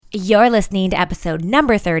You're listening to episode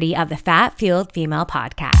number 30 of the Fat Fueled Female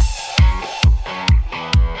Podcast.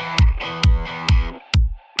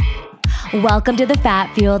 Welcome to the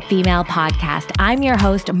Fat Fueled Female Podcast. I'm your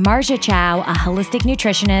host, Marcia Chow, a holistic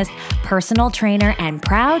nutritionist, personal trainer, and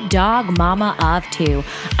proud dog mama of two.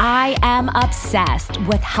 I am obsessed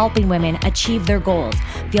with helping women achieve their goals,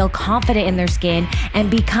 feel confident in their skin,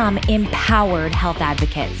 and become empowered health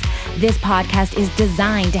advocates. This podcast is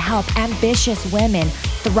designed to help ambitious women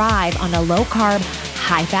thrive on a low-carb,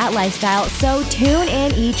 high-fat lifestyle, so tune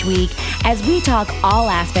in each week as we talk all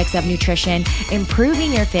aspects of nutrition,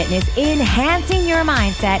 improving your fitness, enhancing your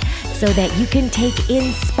mindset so that you can take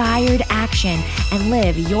inspired action and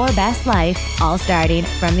live your best life, all starting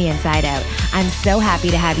from the inside out. I'm so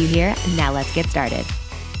happy to have you here. Now let's get started.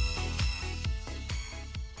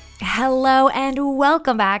 Hello and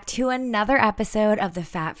welcome back to another episode of the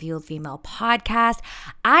Fat Fueled Female Podcast.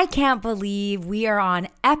 I can't believe we are on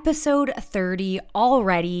episode 30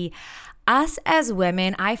 already. Us as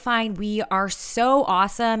women, I find we are so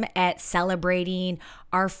awesome at celebrating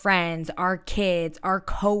our friends, our kids, our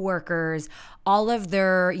coworkers, all of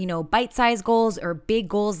their, bite-sized goals or big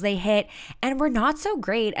goals they hit, and we're not so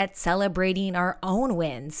great at celebrating our own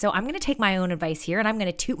wins. So I'm going to take my own advice here and I'm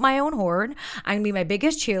going to toot my own horn. I'm going to be my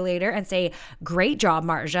biggest cheerleader and say, great job,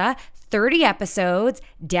 Marja. 30 episodes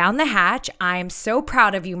down the hatch. I'm so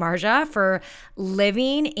proud of you, Marja, for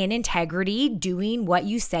living in integrity, doing what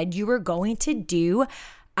you said you were going to do.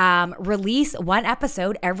 Release one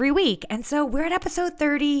episode every week. And so we're at episode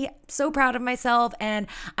 30. So proud of myself. And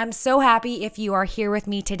I'm so happy if you are here with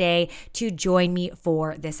me today to join me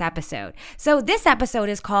for this episode. So this episode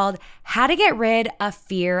is called How to Get Rid of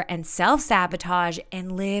Fear and Self Sabotage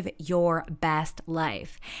and Live Your Best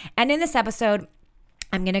Life. And in this episode,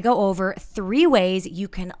 I'm going to go over 3 ways you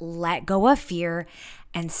can let go of fear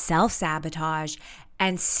and self-sabotage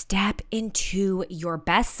and step into your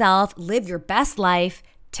best self, live your best life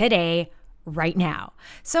today, right now.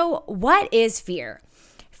 So what is fear?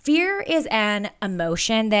 Fear is an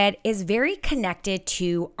emotion that is very connected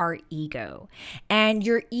to our ego. And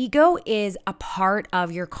your ego is a part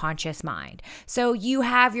of your conscious mind. So you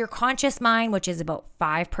have your conscious mind, which is about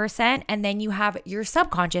 5%, and then you have your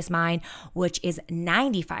subconscious mind, which is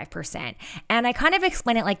 95%. And I kind of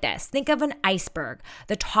explain it like this. Think of an iceberg.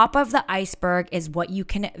 The top of the iceberg is what you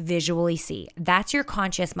can visually see. That's your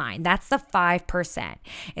conscious mind. That's the 5%.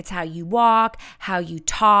 It's how you walk, how you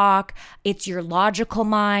talk. It's your logical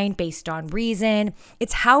mind based on reason.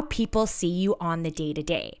 It's how people see you on the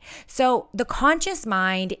day-to-day. So the conscious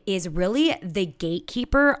mind is really the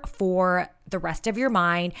gatekeeper for the rest of your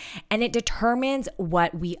mind, and it determines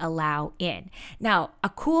what we allow in. Now, a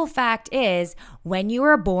cool fact is when you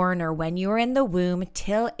were born or when you were in the womb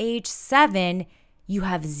till age 7, you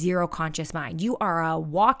have 0 conscious mind. You are a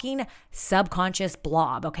walking subconscious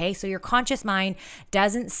blob, okay? So your conscious mind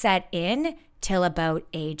doesn't set in till about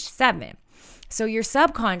age 7. So your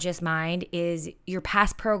subconscious mind is your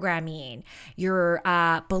past programming, your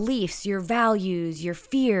beliefs, your values, your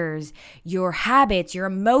fears, your habits, your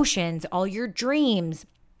emotions, all your dreams,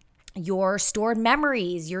 your stored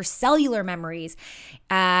memories, your cellular memories.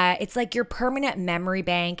 It's like your permanent memory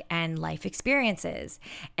bank and life experiences.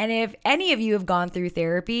 And if any of you have gone through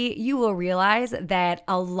therapy, you will realize that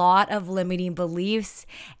a lot of limiting beliefs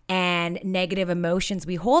and negative emotions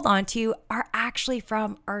we hold on to are actually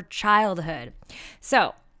from our childhood.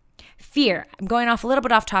 So fear, I'm going off a little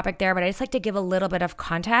bit off topic there, but I just like to give a little bit of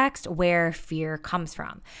context where fear comes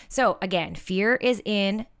from. So again, fear is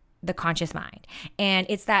in the conscious mind. And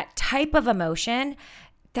it's that type of emotion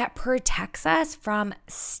that protects us from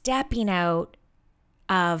stepping out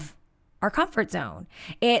of our comfort zone.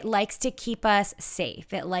 It likes to keep us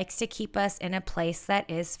safe. It likes to keep us in a place that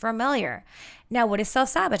is familiar. Now, what is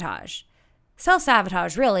self-sabotage?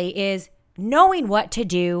 Self-sabotage really is knowing what to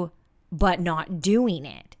do, but not doing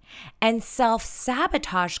it. And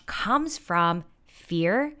self-sabotage comes from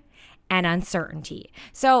fear and uncertainty.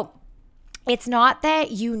 So it's not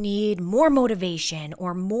that you need more motivation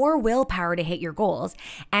or more willpower to hit your goals.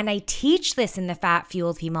 And I teach this in the Fat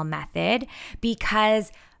Fueled Female method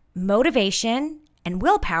because motivation and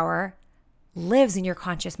willpower lives in your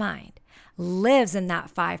conscious mind, lives in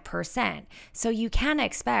that 5%. So you can't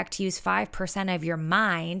expect to use 5% of your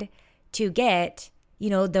mind to get,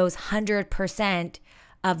 those 100%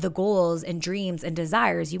 of the goals and dreams and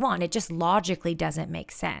desires you want. It just logically doesn't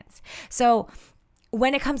make sense. So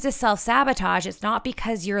when it comes to self-sabotage, it's not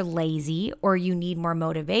because you're lazy or you need more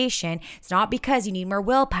motivation. It's not because you need more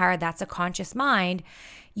willpower. That's a conscious mind.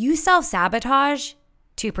 You self-sabotage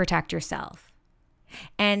to protect yourself.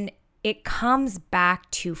 And it comes back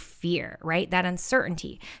to fear, right? That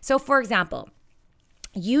uncertainty. So for example,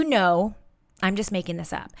 I'm just making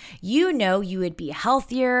this up. You would be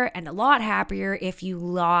healthier and a lot happier if you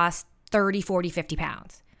lost 30, 40, 50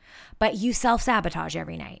 pounds. But you self-sabotage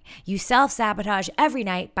every night. You self-sabotage every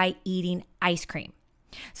night by eating ice cream.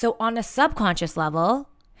 So on a subconscious level,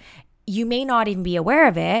 you may not even be aware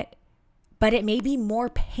of it, but it may be more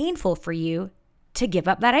painful for you to give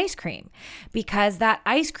up that ice cream because that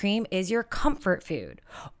ice cream is your comfort food.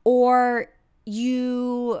 Or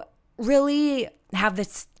you really have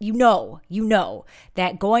this, you know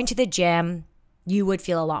that going to the gym, you would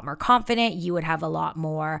feel a lot more confident, you would have a lot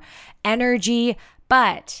more energy,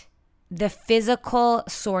 but the physical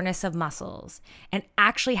soreness of muscles and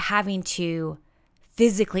actually having to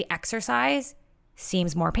physically exercise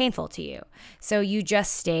seems more painful to you. So you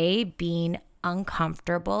just stay being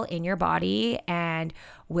uncomfortable in your body and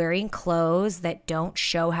wearing clothes that don't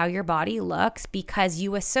show how your body looks because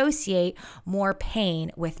you associate more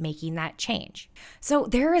pain with making that change. So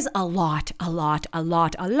there is a lot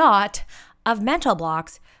of mental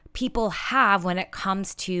blocks people have when it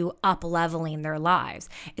comes to up-leveling their lives.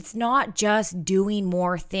 It's not just doing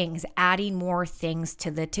more things, adding more things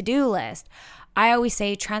to the to-do list. I always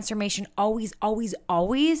say transformation always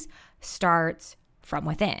starts from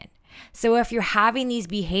within. So if you're having these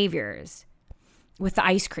behaviors with the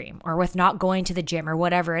ice cream or with not going to the gym or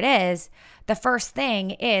whatever it is, the first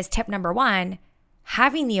thing is tip number 1,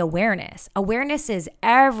 having the awareness. Awareness is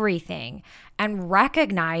everything, and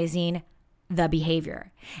recognizing the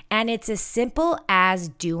behavior. And it's as simple as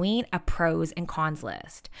doing a pros and cons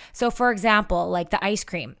list. So for example, like the ice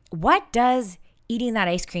cream, what does eating that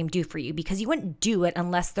ice cream do for you? Because you wouldn't do it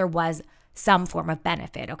unless there was some form of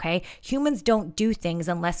benefit, okay? Humans don't do things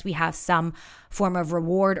unless we have some form of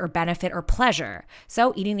reward or benefit or pleasure.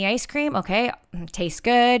 So eating the ice cream, okay, tastes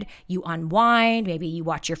good, you unwind, maybe you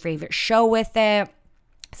watch your favorite show with it,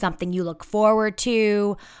 something you look forward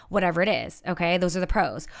to, whatever it is, okay? Those are the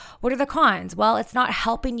pros. What are the cons? Well, it's not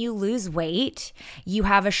helping you lose weight. You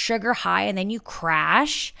have a sugar high and then you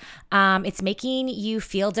crash. It's making you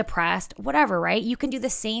feel depressed, whatever, right? You can do the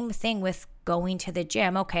same thing with going to the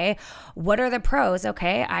gym, okay? What are the pros?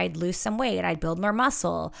 Okay, I'd lose some weight. I'd build more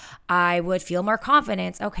muscle. I would feel more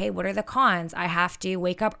confidence. Okay, what are the cons? I have to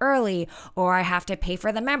wake up early, or I have to pay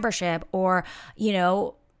for the membership, or,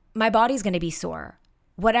 my body's going to be sore.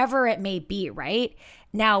 Whatever it may be, right?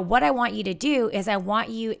 Now, what I want you to do is I want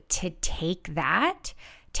you to take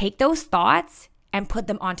those thoughts and put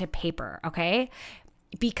them onto paper, okay?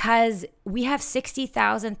 Because we have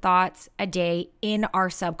 60,000 thoughts a day in our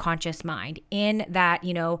subconscious mind, in that,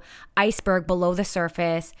 iceberg below the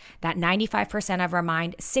surface, that 95% of our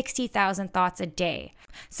mind, 60,000 thoughts a day.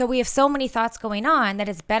 So we have so many thoughts going on that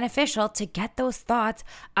it's beneficial to get those thoughts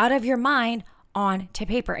out of your mind onto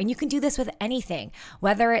paper. And you can do this with anything,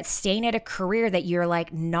 whether it's staying at a career that you're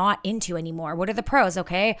like not into anymore. What are the pros?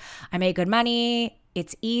 Okay, I make good money.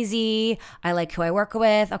 It's easy. I like who I work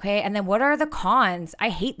with. Okay. And then what are the cons? I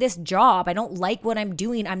hate this job. I don't like what I'm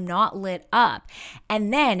doing. I'm not lit up.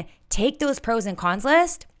 And then take those pros and cons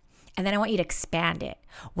list, and then I want you to expand it.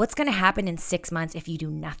 What's going to happen in 6 months if you do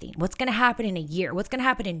nothing? What's going to happen in a year? What's going to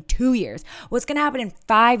happen in 2 years? What's going to happen in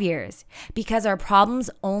 5 years? Because our problems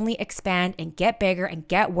only expand and get bigger and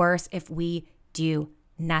get worse if we do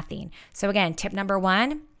nothing. So again, tip number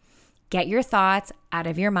 1, get your thoughts out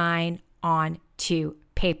of your mind onto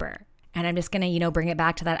paper. And I'm just going to, bring it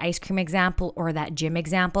back to that ice cream example or that gym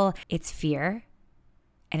example. It's fear.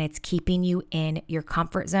 And it's keeping you in your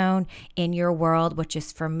comfort zone, in your world, which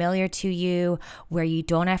is familiar to you, where you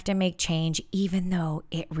don't have to make change, even though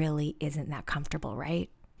it really isn't that comfortable, right?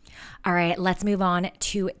 All right, let's move on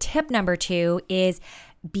to tip number 2 is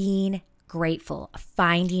being grateful,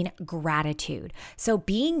 finding gratitude. So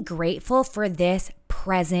being grateful for this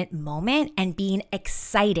present moment and being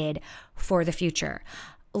excited for the future.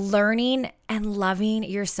 Learning and loving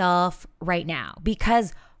yourself right now,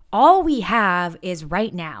 because all we have is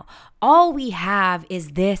right now. All we have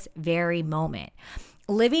is this very moment.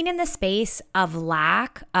 Living in the space of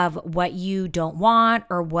lack of what you don't want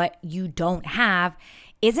or what you don't have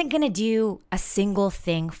isn't going to do a single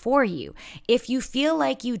thing for you. If you feel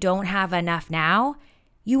like you don't have enough now,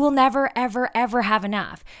 you will never, ever, ever have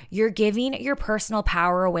enough. You're giving your personal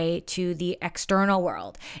power away to the external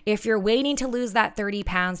world. If you're waiting to lose that 30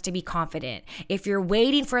 pounds to be confident, if you're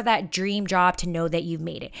waiting for that dream job to know that you've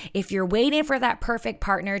made it, if you're waiting for that perfect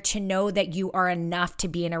partner to know that you are enough to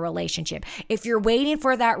be in a relationship, if you're waiting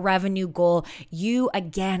for that revenue goal, you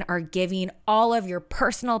again are giving all of your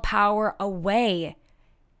personal power away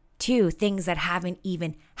to things that haven't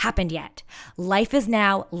even happened yet. Life is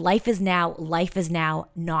now, life is now, life is now,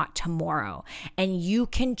 not tomorrow. And you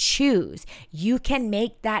can choose, you can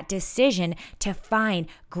make that decision to find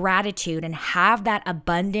gratitude and have that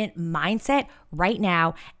abundant mindset right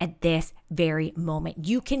now at this very moment.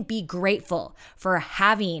 You can be grateful for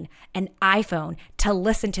having an iPhone to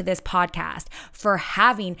listen to this podcast, for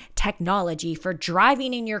having technology, for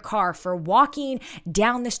driving in your car, for walking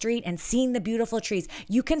down the street and seeing the beautiful trees.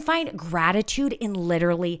 You can find gratitude in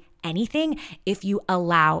literally anything if you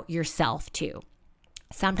allow yourself to.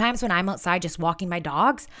 Sometimes when I'm outside just walking my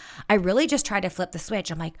dogs, I really just try to flip the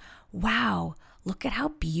switch. I'm like, wow, look at how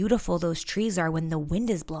beautiful those trees are when the wind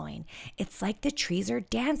is blowing. It's like the trees are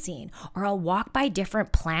dancing. Or I'll walk by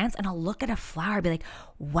different plants and I'll look at a flower and be like,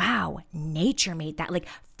 wow, nature made that. Like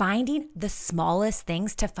finding the smallest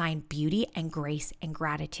things to find beauty and grace and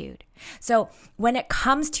gratitude. So when it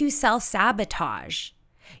comes to self-sabotage,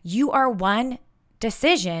 you are one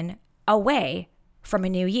decision away from a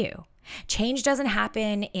new you. Change doesn't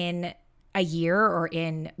happen in a year or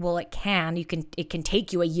it can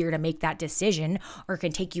take you a year to make that decision, or it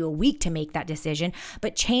can take you a week to make that decision,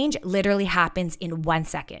 but change literally happens in 1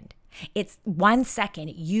 second. It's 1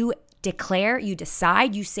 second. You declare, you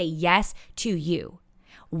decide, you say yes to you.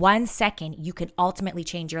 1 second, you can ultimately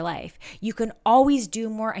change your life. You can always do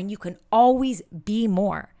more and you can always be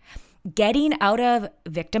more. Getting out of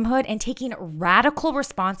victimhood and taking radical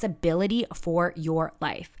responsibility for your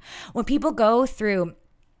life. When people go through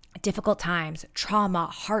difficult times, trauma,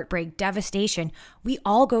 heartbreak, devastation, we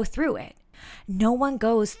all go through it. No one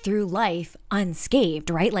goes through life unscathed,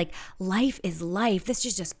 right? Like life is life. This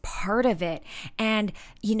is just part of it. And,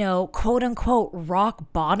 quote unquote,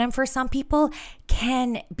 rock bottom for some people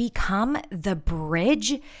can become the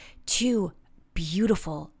bridge to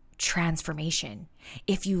beautiful transformation.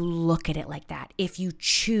 If you look at it like that, if you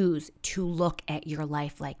choose to look at your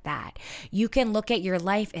life like that, you can look at your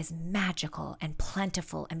life as magical and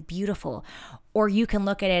plentiful and beautiful, or you can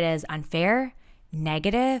look at it as unfair,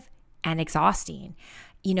 negative, and exhausting.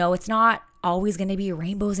 It's not always going to be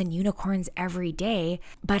rainbows and unicorns every day,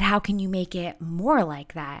 but how can you make it more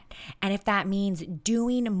like that? And if that means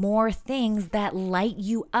doing more things that light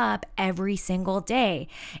you up every single day,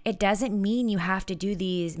 it doesn't mean you have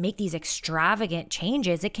to make these extravagant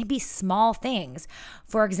changes. It can be small things.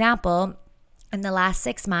 For example, in the last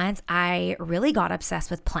 6 months, I really got obsessed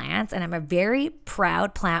with plants, and I'm a very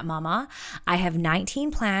proud plant mama. I have 19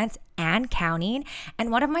 plants and counting.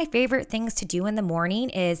 And one of my favorite things to do in the morning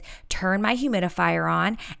is turn my humidifier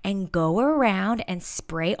on and go around and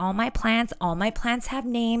spray all my plants. All my plants have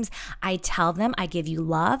names. I tell them I give you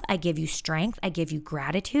love, I give you strength, I give you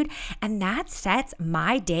gratitude. And that sets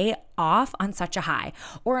my day off on such a high.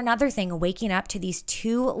 Or another thing, waking up to these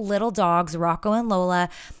 2 little dogs, Rocco and Lola,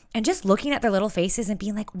 and just looking at their little faces and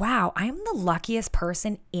being like, wow, I'm the luckiest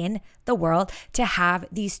person in the world to have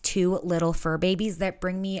these 2 little fur babies that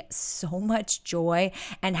bring me so much joy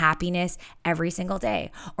and happiness every single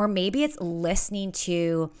day. Or maybe it's listening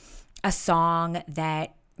to a song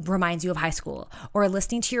that reminds you of high school, or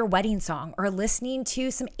listening to your wedding song, or listening to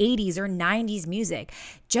some 80s or 90s music.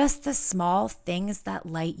 Just the small things that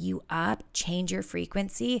light you up, change your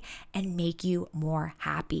frequency, and make you more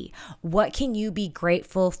happy. What can you be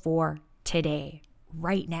grateful for today,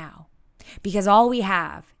 right now? Because all we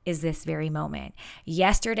have is this very moment.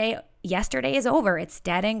 Yesterday is over. It's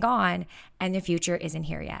dead and gone, and the future isn't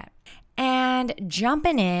here yet. And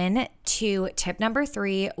jumping in to tip number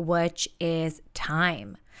 3, which is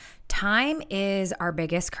time. Time is our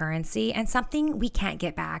biggest currency and something we can't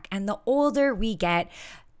get back. And the older we get,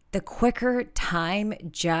 the quicker time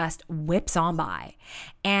just whips on by.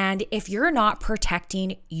 And if you're not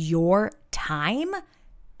protecting your time,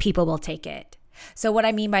 people will take it. So what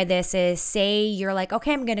I mean by this is, say you're like,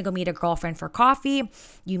 okay, I'm going to go meet a girlfriend for coffee.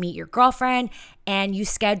 You meet your girlfriend and you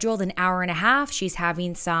scheduled an hour and a half. She's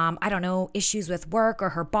having some, issues with work or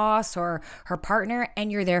her boss or her partner,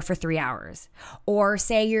 and you're there for 3 hours. Or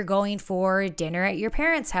say you're going for dinner at your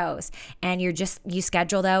parents' house and you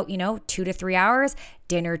scheduled out, 2 to 3 hours.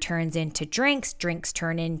 Dinner turns into drinks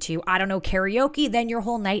turn into, karaoke. Then your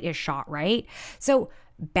whole night is shot, right? So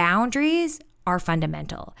boundaries are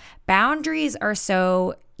fundamental. Boundaries are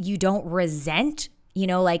so you don't resent,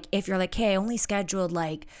 like if you're like, hey, I only scheduled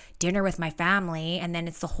like dinner with my family and then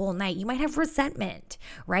it's the whole night, you might have resentment,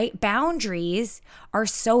 right? Boundaries are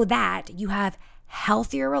so that you have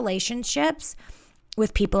healthier relationships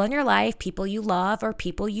with people in your life, people you love, or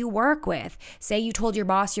people you work with. Say you told your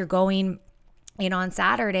boss you're going in on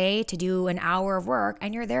Saturday to do an hour of work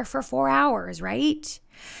and you're there for 4 hours, right?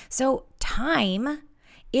 So time,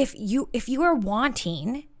 if you are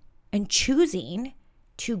wanting and choosing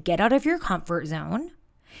to get out of your comfort zone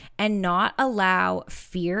and not allow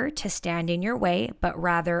fear to stand in your way, but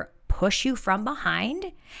rather push you from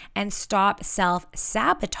behind and stop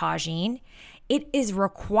self-sabotaging, it is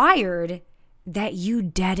required that you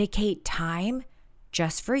dedicate time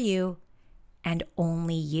just for you and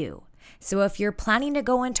only you. So if you're planning to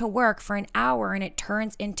go into work for an hour and it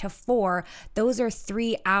turns into 4, those are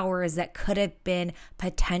 3 hours that could have been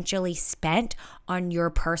potentially spent on your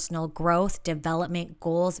personal growth, development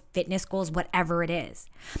goals, fitness goals, whatever it is.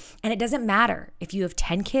 And it doesn't matter if you have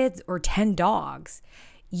 10 kids or 10 dogs,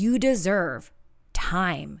 you deserve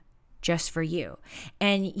time just for you.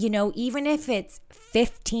 And, even if it's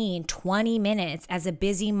 15, 20 minutes as a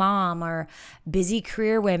busy mom or busy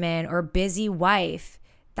career woman or busy wife,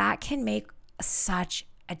 that can make such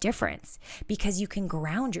a difference because you can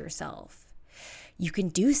ground yourself. You can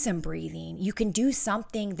do some breathing. You can do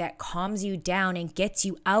something that calms you down and gets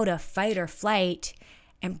you out of fight or flight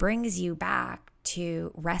and brings you back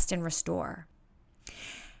to rest and restore.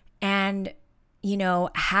 And,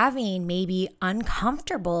 having maybe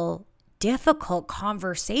uncomfortable, difficult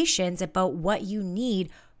conversations about what you need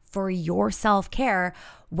for your self-care,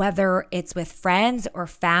 whether it's with friends or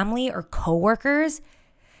family or coworkers,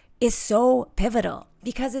 is so pivotal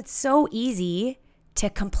because it's so easy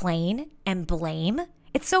to complain and blame.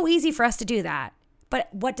 It's so easy for us to do that. But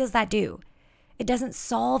what does that do? It doesn't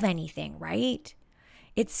solve anything, right?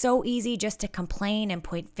 It's so easy just to complain and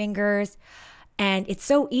point fingers. And it's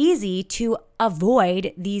so easy to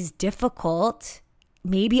avoid these difficult,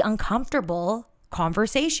 maybe uncomfortable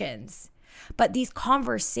conversations. But these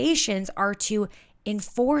conversations are to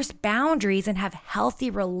enforce boundaries and have healthy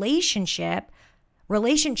relationships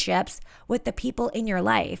with the people in your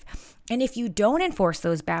life. And if you don't enforce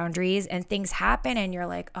those boundaries and things happen and you're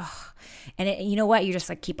like, oh, and you know what? You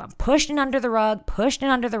just keep on pushing it under the rug.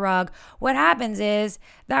 What happens is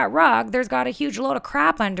that rug, there's got a huge load of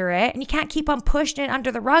crap under it and you can't keep on pushing it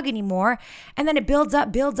under the rug anymore. And then it builds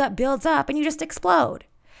up and you just explode.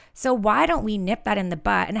 So why don't we nip that in the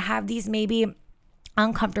butt and have these maybe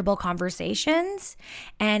uncomfortable conversations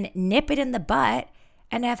and nip it in the butt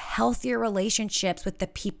and have healthier relationships with the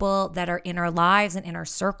people that are in our lives and in our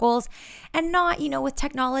circles, and not, with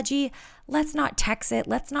technology, let's not text it.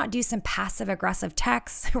 Let's not do some passive aggressive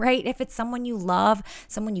texts, right? If it's someone you love,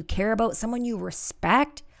 someone you care about, someone you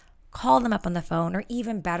respect, call them up on the phone, or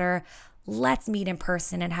even better, let's meet in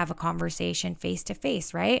person and have a conversation face to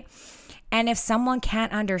face, right? And if someone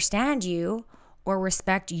can't understand you or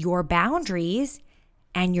respect your boundaries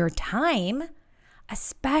and your time,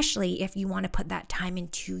 especially if you want to put that time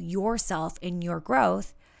into yourself and your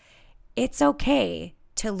growth, it's okay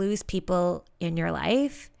to lose people in your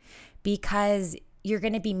life because you're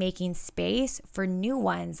going to be making space for new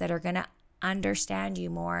ones that are going to understand you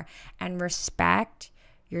more and respect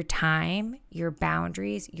your time, your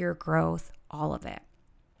boundaries, your growth, all of it.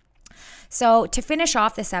 So to finish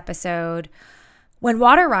off this episode, when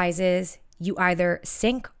water rises, you either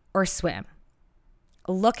sink or swim.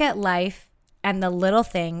 Look at life and the little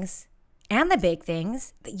things and the big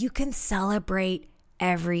things that you can celebrate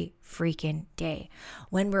every freaking day.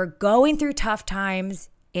 When we're going through tough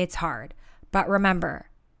times, it's hard. But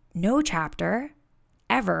remember, no chapter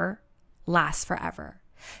ever lasts forever.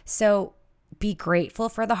 So be grateful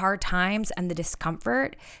for the hard times and the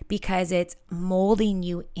discomfort because it's molding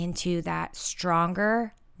you into that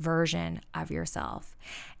stronger version of yourself.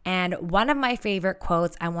 And one of my favorite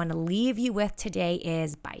quotes I want to leave you with today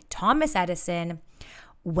is by Thomas Edison.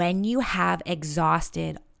 When you have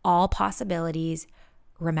exhausted all possibilities,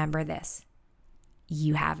 remember this: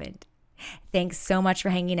 you haven't. Thanks so much for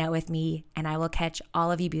hanging out with me, and I will catch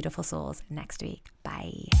all of you beautiful souls next week.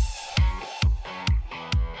 Bye.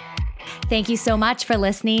 Thank you so much for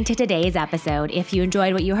listening to today's episode. If you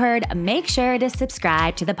enjoyed what you heard, make sure to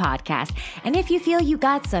subscribe to the podcast. And if you feel you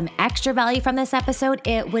got some extra value from this episode,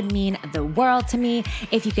 it would mean the world to me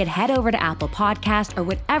if you could head over to Apple Podcast or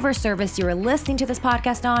whatever service you are listening to this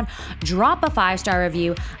podcast on, drop a 5-star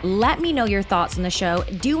review. Let me know your thoughts on the show.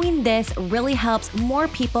 Doing this really helps more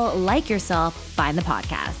people like yourself find the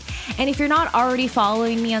podcast. And if you're not already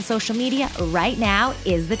following me on social media, right now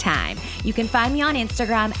is the time. You can find me on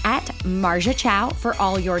Instagram at Marja Chow for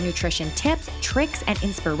all your nutrition tips, tricks, and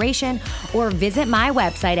inspiration, or visit my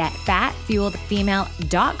website at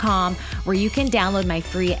fatfueledfemale.com where you can download my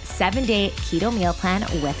free 7-day keto meal plan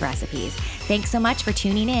with recipes. Thanks so much for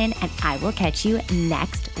tuning in, and I will catch you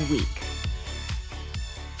next week.